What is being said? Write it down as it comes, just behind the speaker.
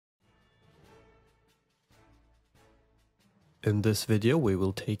In this video we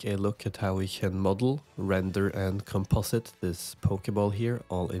will take a look at how we can model, render and composite this Pokeball here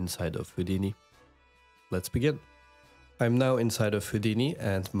all inside of Houdini. Let's begin. I'm now inside of Houdini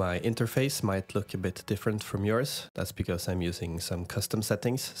and my interface might look a bit different from yours. That's because I'm using some custom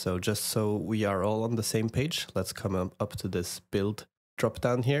settings. So just so we are all on the same page, let's come up to this build drop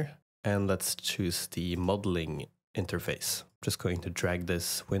down here and let's choose the modeling interface. Just going to drag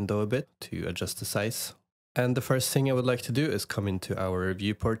this window a bit to adjust the size. And the first thing I would like to do is come into our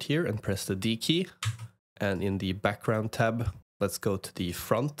viewport here and press the D key. And in the background tab, let's go to the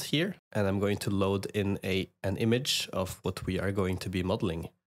front here. And I'm going to load in an image of what we are going to be modeling.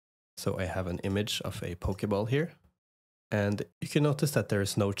 So I have an image of a Pokeball here. And you can notice that there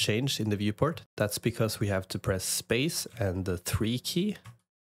is no change in the viewport. That's because we have to press space and the 3 key,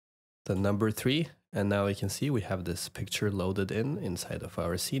 the number 3. And now we can see we have this picture loaded inside of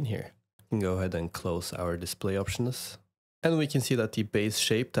our scene here. We can go ahead and close our display options. And we can see that the base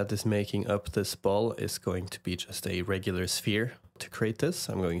shape that is making up this ball is going to be just a regular sphere. To create this,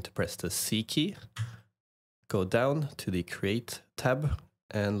 I'm going to press the C key, go down to the Create tab,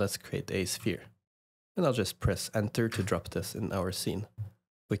 and let's create a sphere. And I'll just press Enter to drop this in our scene.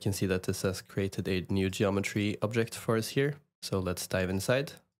 We can see that this has created a new geometry object for us here. So let's dive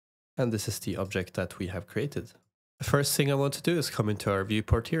inside. And this is the object that we have created. The first thing I want to do is come into our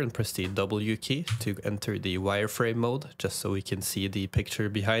viewport here and press the W key to enter the wireframe mode, just so we can see the picture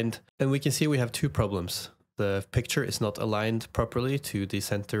behind. And we can see we have two problems. The picture is not aligned properly to the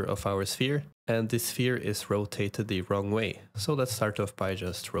center of our sphere, and the sphere is rotated the wrong way. So let's start off by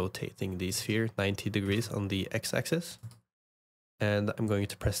just rotating the sphere 90 degrees on the x-axis. And I'm going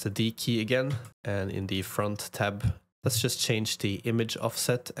to press the D key again, and in the front tab, let's just change the image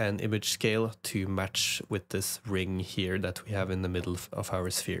offset and image scale to match with this ring here that we have in the middle of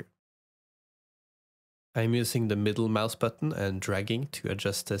our sphere. I'm using the middle mouse button and dragging to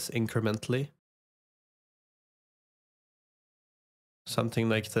adjust this incrementally. Something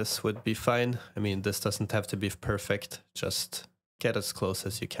like this would be fine. I mean, this doesn't have to be perfect, just get as close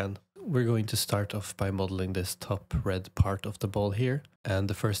as you can. We're going to start off by modeling this top red part of the ball here. And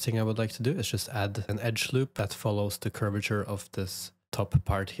the first thing I would like to do is just add an edge loop that follows the curvature of this top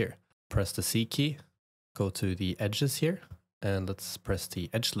part here. Press the C key, go to the edges here, and let's press the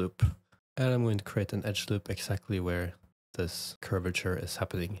edge loop. And I'm going to create an edge loop exactly where this curvature is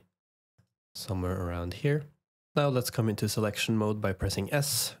happening, somewhere around here. Now let's come into selection mode by pressing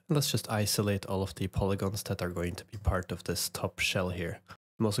S, and let's just isolate all of the polygons that are going to be part of this top shell here.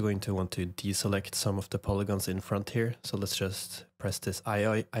 I'm also going to want to deselect some of the polygons in front here, so let's just press this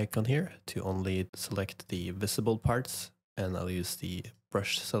eye icon here to only select the visible parts, and I'll use the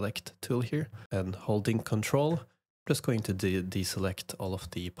brush select tool here, and holding Control, I'm just going to deselect all of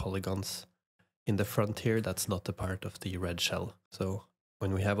the polygons in the front here that's not a part of the red shell. So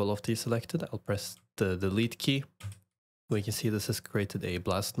when we have all of these selected, I'll press the delete key. We can see this has created a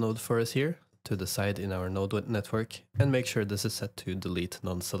blast node for us here to the side in our node network, and make sure this is set to delete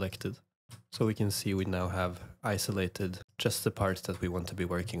non-selected. So we can see we now have isolated just the parts that we want to be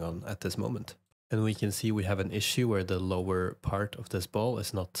working on at this moment. And we can see we have an issue where the lower part of this ball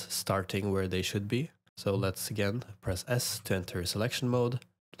is not starting where they should be. So let's again press S to enter selection mode.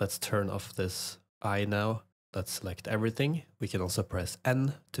 Let's turn off this eye now. Let's select everything. We can also press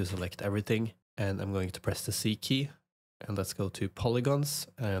N to select everything. And I'm going to press the C key. And let's go to polygons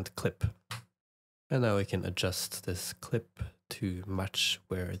and clip. And now we can adjust this clip to match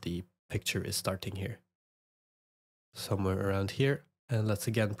where the picture is starting here. Somewhere around here. And let's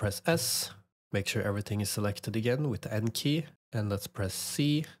again press S. Make sure everything is selected again with the N key. And let's press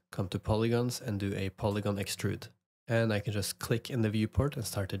C, come to polygons and do a polygon extrude. And I can just click in the viewport and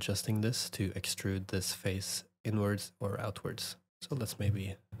start adjusting this to extrude this face inwards or outwards. So let's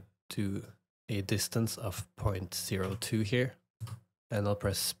maybe do a distance of 0.02 here. And I'll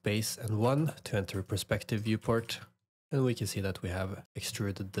press space and 1 to enter perspective viewport. And we can see that we have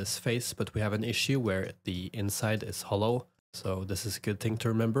extruded this face, but we have an issue where the inside is hollow. So this is a good thing to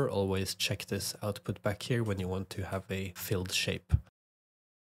remember. Always check this output back here when you want to have a filled shape.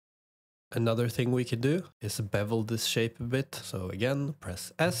 Another thing we can do is bevel this shape a bit. So again,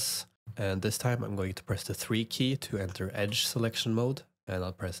 press S. And this time I'm going to press the 3 key to enter edge selection mode. And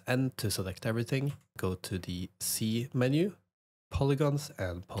I'll press N to select everything. Go to the C menu, polygons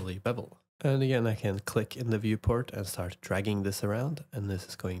and poly bevel. And again, I can click in the viewport and start dragging this around. And this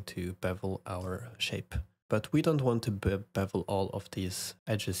is going to bevel our shape. But we don't want to bevel all of these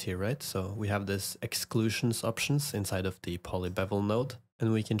edges here, right? So we have this exclusions options inside of the poly bevel node.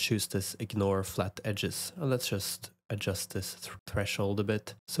 And we can choose this ignore flat edges. And let's just adjust this threshold a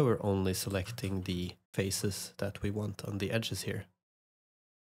bit. So we're only selecting the faces that we want on the edges here.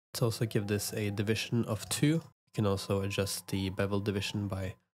 Let's also give this a division of 2. You can also adjust the bevel division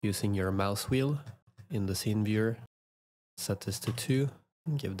by using your mouse wheel in the scene viewer. Set this to 2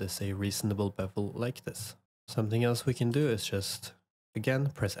 and give this a reasonable bevel like this. Something else we can do is just,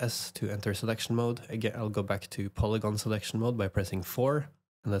 again, press S to enter selection mode. Again, I'll go back to polygon selection mode by pressing 4.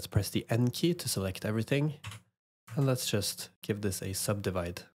 And let's press the N key to select everything. And let's just give this a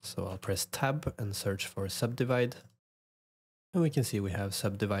subdivide. So I'll press Tab and search for subdivide. And we can see we have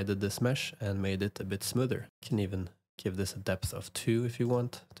subdivided this mesh and made it a bit smoother. You can even give this a depth of 2 if you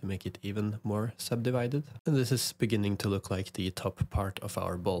want to make it even more subdivided. And this is beginning to look like the top part of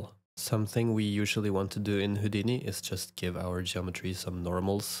our ball. Something we usually want to do in Houdini is just give our geometry some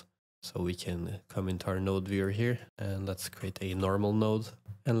normals. So we can come into our node viewer here and let's create a normal node.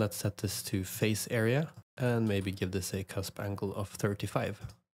 And let's set this to face area and maybe give this a cusp angle of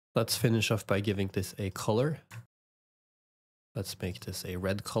 35. Let's finish off by giving this a color. Let's make this a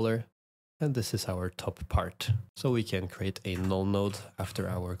red color. And this is our top part. So we can create a null node after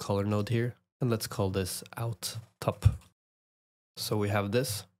our color node here. And let's call this out top. So we have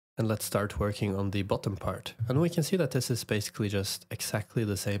this. And let's start working on the bottom part. And we can see that this is basically just exactly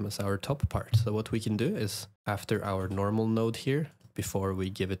the same as our top part. So what we can do is after our normal node here, before we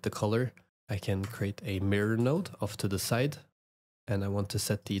give it the color, I can create a mirror node off to the side. And I want to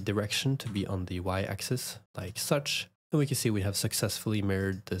set the direction to be on the y-axis like such. And we can see we have successfully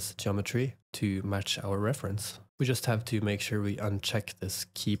mirrored this geometry to match our reference. We just have to make sure we uncheck this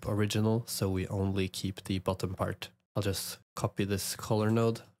keep original so we only keep the bottom part. I'll just copy this color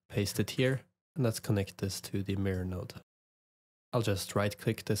node, paste it here, and let's connect this to the mirror node. I'll just right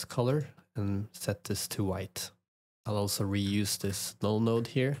click this color and set this to white. I'll also reuse this null node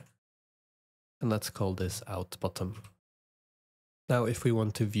here, and let's call this out bottom. Now if we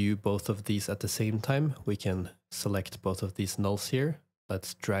want to view both of these at the same time, we can select both of these nulls here.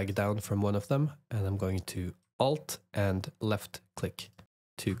 Let's drag down from one of them, and I'm going to Alt and left click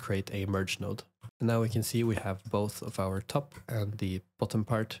to create a merge node. And now we can see we have both of our top and the bottom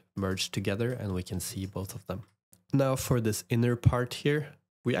part merged together, and we can see both of them. Now for this inner part here,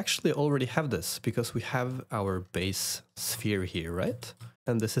 we actually already have this because we have our base sphere here, right?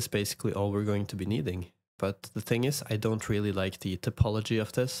 And this is basically all we're going to be needing. But the thing is, I don't really like the topology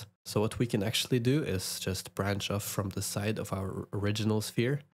of this. So what we can actually do is just branch off from the side of our original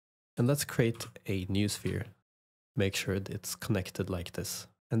sphere. And let's create a new sphere. Make sure that it's connected like this.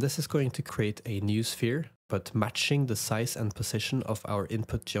 And this is going to create a new sphere, but matching the size and position of our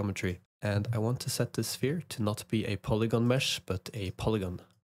input geometry. And I want to set this sphere to not be a polygon mesh, but a polygon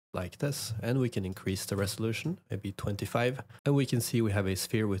like this. And we can increase the resolution, maybe 25. And we can see we have a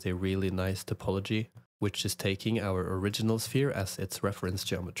sphere with a really nice topology, which is taking our original sphere as its reference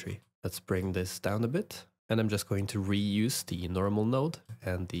geometry. Let's bring this down a bit. And I'm just going to reuse the normal node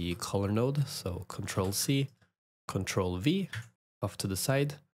and the color node. So Control C, Control V off to the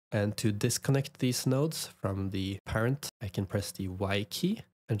side. And to disconnect these nodes from the parent, I can press the Y key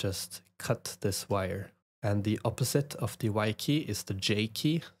and just cut this wire. And the opposite of the Y key is the J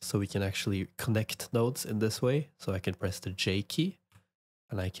key. So we can actually connect nodes in this way. So I can press the J key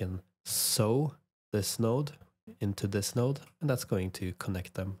and I can sew this node into this node, and that's going to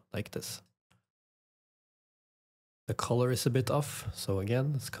connect them like this. The color is a bit off, so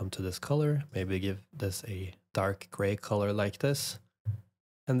again, let's come to this color, maybe give this a dark gray color like this.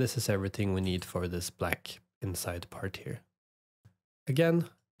 And this is everything we need for this black inside part here. Again,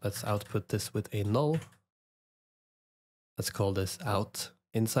 let's output this with a null. Let's call this out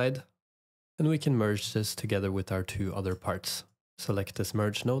inside, and we can merge this together with our two other parts. Select this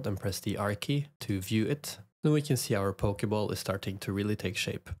merge node and press the R key to view it. Then we can see our Pokeball is starting to really take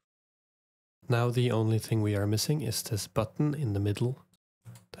shape. Now the only thing we are missing is this button in the middle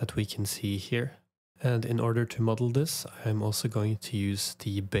that we can see here. And in order to model this, I'm also going to use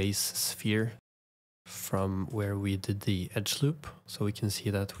the base sphere from where we did the edge loop. So we can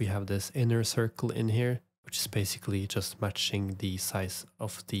see that we have this inner circle in here, which is basically just matching the size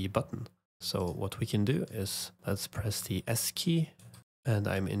of the button. So what we can do is let's press the S key, and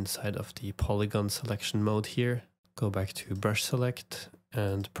I'm inside of the polygon selection mode here. Go back to brush select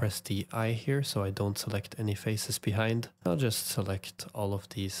and press the I here so I don't select any faces behind. I'll just select all of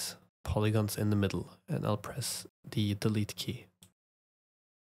these polygons in the middle and I'll press the delete key.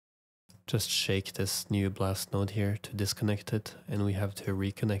 Just shake this new blast node here to disconnect it, and we have to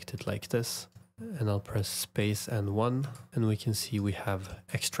reconnect it like this. And I'll press space and 1, and we can see we have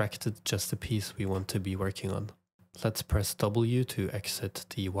extracted just the piece we want to be working on. Let's press W to exit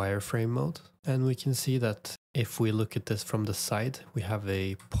the wireframe mode, and we can see that If we look at this from the side, we have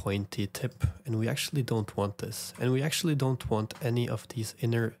a pointy tip, and we actually don't want this. And we actually don't want any of these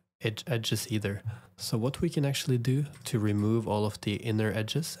inner edges either. So what we can actually do to remove all of the inner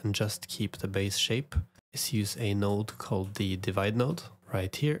edges and just keep the base shape is use a node called the divide node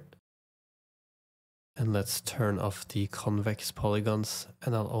right here. And let's turn off the convex polygons,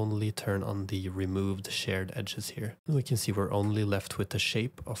 and I'll only turn on the removed shared edges here. And we can see we're only left with the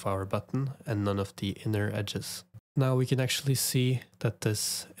shape of our button and none of the inner edges. Now we can actually see that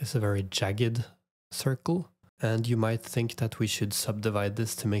this is a very jagged circle, and you might think that we should subdivide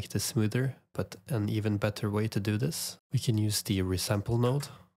this to make this smoother, but an even better way to do this, we can use the resample node.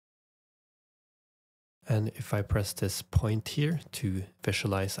 And if I press this point here to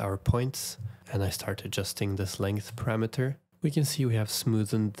visualize our points, and I start adjusting this length parameter, we can see we have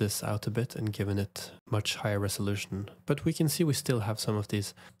smoothened this out a bit and given it much higher resolution. But we can see we still have some of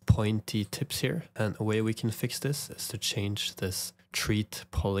these pointy tips here, and a way we can fix this is to change this treat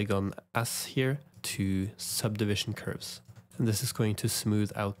polygon as here to subdivision curves. And this is going to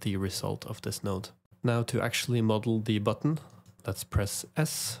smooth out the result of this node. Now to actually model the button, let's press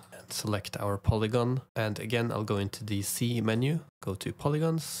S. Select our polygon, and again I'll go into the C menu, go to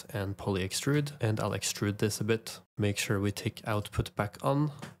polygons and poly extrude, and I'll extrude this a bit. Make sure we tick output back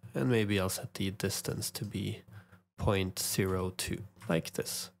on, and maybe I'll set the distance to be 0.02 like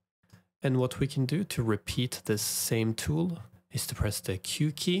this. And what we can do to repeat this same tool is to press the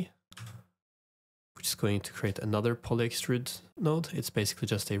Q key, which is going to create another poly extrude node. It's basically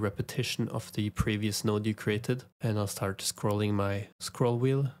just a repetition of the previous node you created, and I'll start scrolling my scroll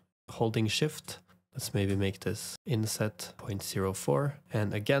wheel, holding shift. Let's maybe make this inset 0.04,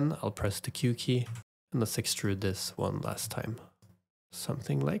 and again I'll press the Q key, and let's extrude this one last time.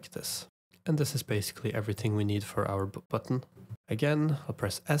 Something like this. And this is basically everything we need for our button. Again, I'll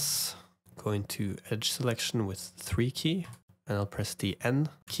press S, go into edge selection with 3 key, and I'll press the N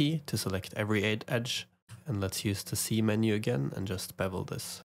key to select every edge, and let's use the C menu again and just bevel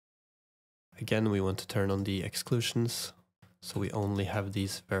this. Again, we want to turn on the exclusions, so we only have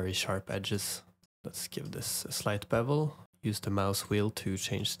these very sharp edges. Let's give this a slight bevel. Use the mouse wheel to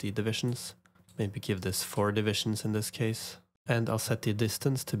change the divisions. Maybe give this 4 divisions in this case. And I'll set the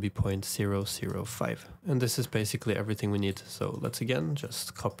distance to be 0.005. And this is basically everything we need. So let's again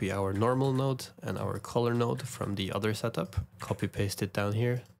just copy our normal node and our color node from the other setup. Copy paste it down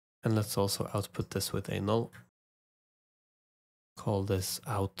here. And let's also output this with a null. Call this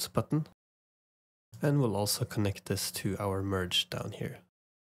out button. And we'll also connect this to our merge down here.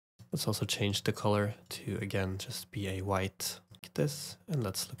 Let's also change the color to, again, just be a white like this. And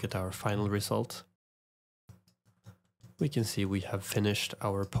let's look at our final result. We can see we have finished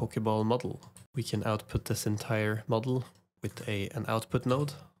our Pokeball model. We can output this entire model with an output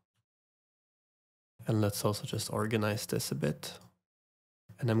node. And let's also just organize this a bit.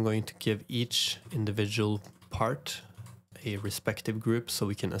 And I'm going to give each individual part a respective group so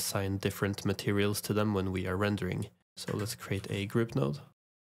we can assign different materials to them when we are rendering. So let's create a group node.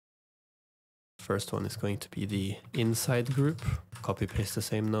 First one is going to be the inside group. Copy paste the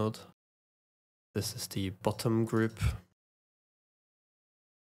same node. This is the bottom group,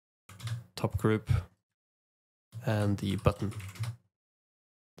 top group, and the button.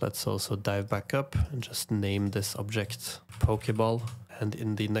 Let's also dive back up and just name this object Pokeball. And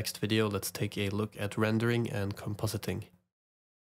in the next video, let's take a look at rendering and compositing.